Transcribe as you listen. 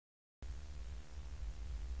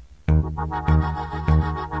Welcome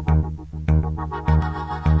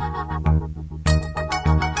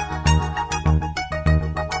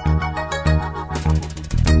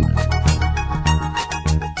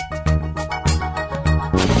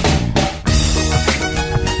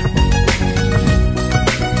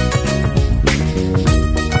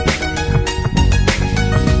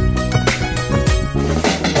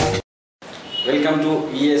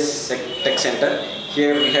to ES Tech Center.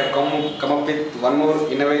 Here we have come up with one more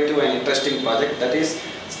innovative and interesting project, that is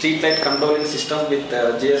street light controlling system with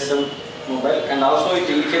GSM mobile, and also it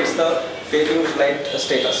indicates the failure light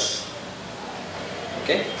status.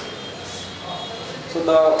 Okay. So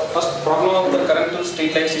the first problem of the current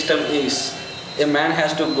street light system is a man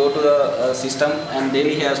has to go to the system and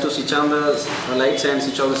daily he has to switch on the lights and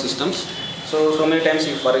switch off the systems. So many times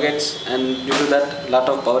he forgets, and due to that lot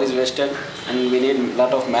of power is wasted, and we need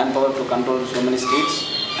lot of manpower to control so many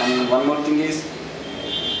streets. And one more thing is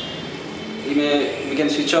we can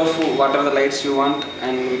switch off what are the lights you want,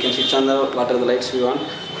 and we can switch on the what are the lights we want.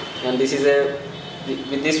 And this is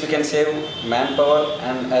with this we can save manpower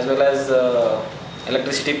and as well as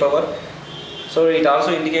electricity power. So it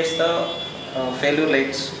also indicates the failure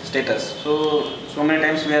lights status. So many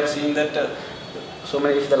times we are seeing that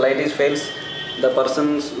if the light is fails, the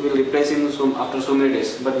persons will replace him after so many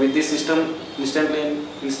days. But with this system,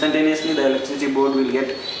 instantaneously the electricity board will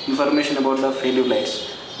get information about the failure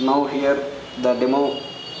lights. Now here the demo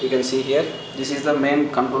you can see here. This is the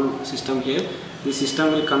main control system here. This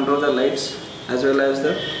system will control the lights as well as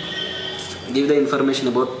give the information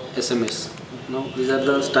about SMS. Now these are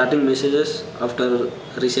the starting messages after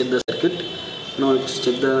reset the circuit. Now let's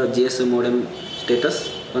check the GSM modem status.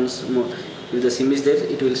 Once more, if the SIM is there,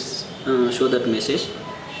 it will show that message.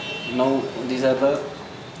 Now these are the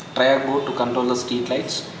triac board to control the street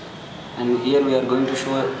lights, and here we are going to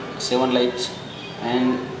show 7 lights,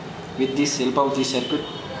 and with this help of this circuit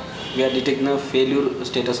we are detecting the failure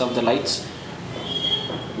status of the lights.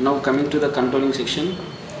 Now coming to the controlling section.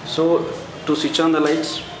 So to switch on the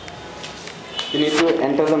lights, you need to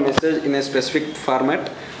enter the message in a specific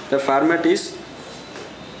format. The format is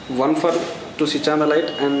 1 for to switch on the light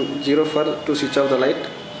and 0 for to switch off the light.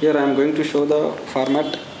 Here I am going to show the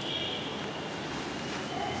format.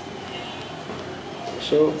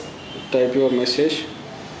 So type your message.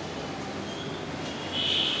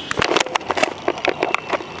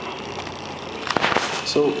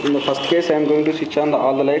 So in the first case I am going to switch on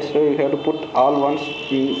all the lights, so you have to put all ones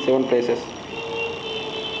in 7 places.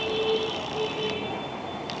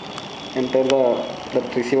 Enter the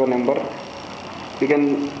receiver number. You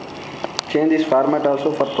can change this format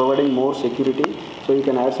also for providing more security, so you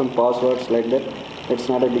can add some passwords like that. That's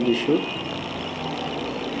not a big issue.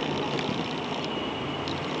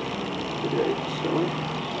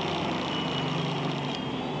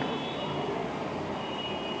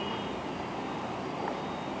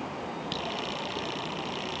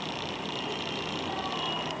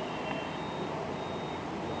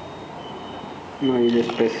 Now you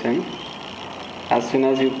just press send. As soon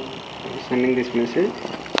as you sending this message,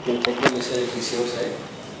 you can check the message at receiver side.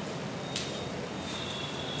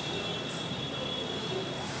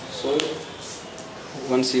 So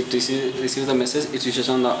once it receives the message, it switches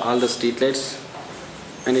on all the street lights,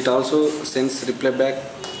 and it also sends reply back,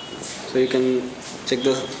 so you can check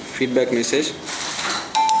the feedback message.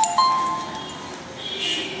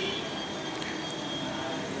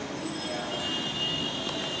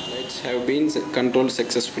 Lights have been controlled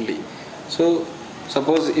successfully. So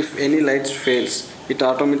suppose if any lights fails, it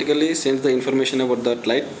automatically sends the information about that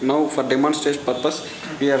light. Now for demonstration purpose,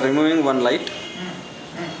 we are removing one light.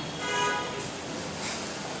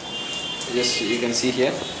 Yes, you can see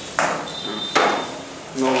here.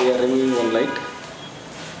 Now we are removing one light.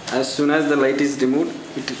 As soon as the light is removed,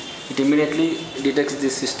 it immediately detects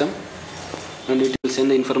this system and it will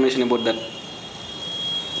send the information about that.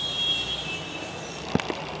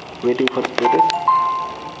 Waiting for status.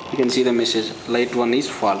 You can see the message, light 1 is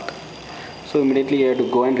fault. So immediately you have to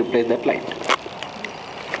go and replace that light.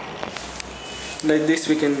 Like this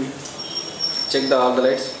we can check all the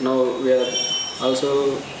lights. Now we are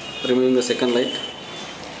also removing the second light.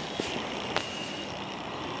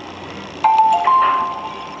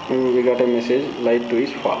 And we got a message, light 2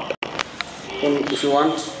 is fault. And if you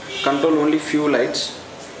want control only few lights,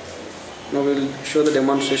 now we will show the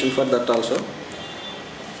demonstration for that also.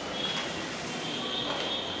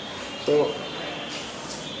 So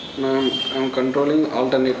now I am controlling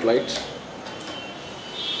alternate lights.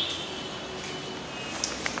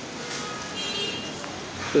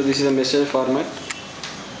 So this is a message format.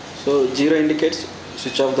 So 0 indicates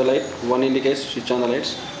switch off the light, 1 indicates switch on the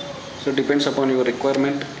lights. So depends upon your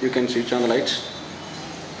requirement, you can switch on the lights.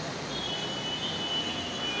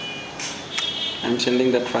 I'm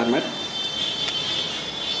sending that format.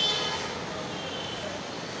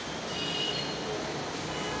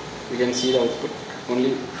 You can see the output,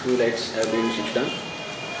 only few lights have been switched on.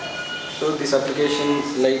 So this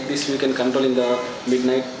application, like this, we can control in the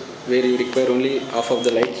midnight, where you require only half of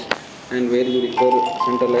the lights, and where you require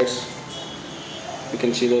center lights, you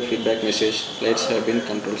can see the feedback message, lights have been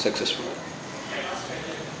controlled successfully.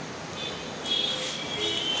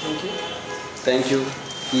 Thank you,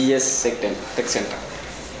 ES Tech Center.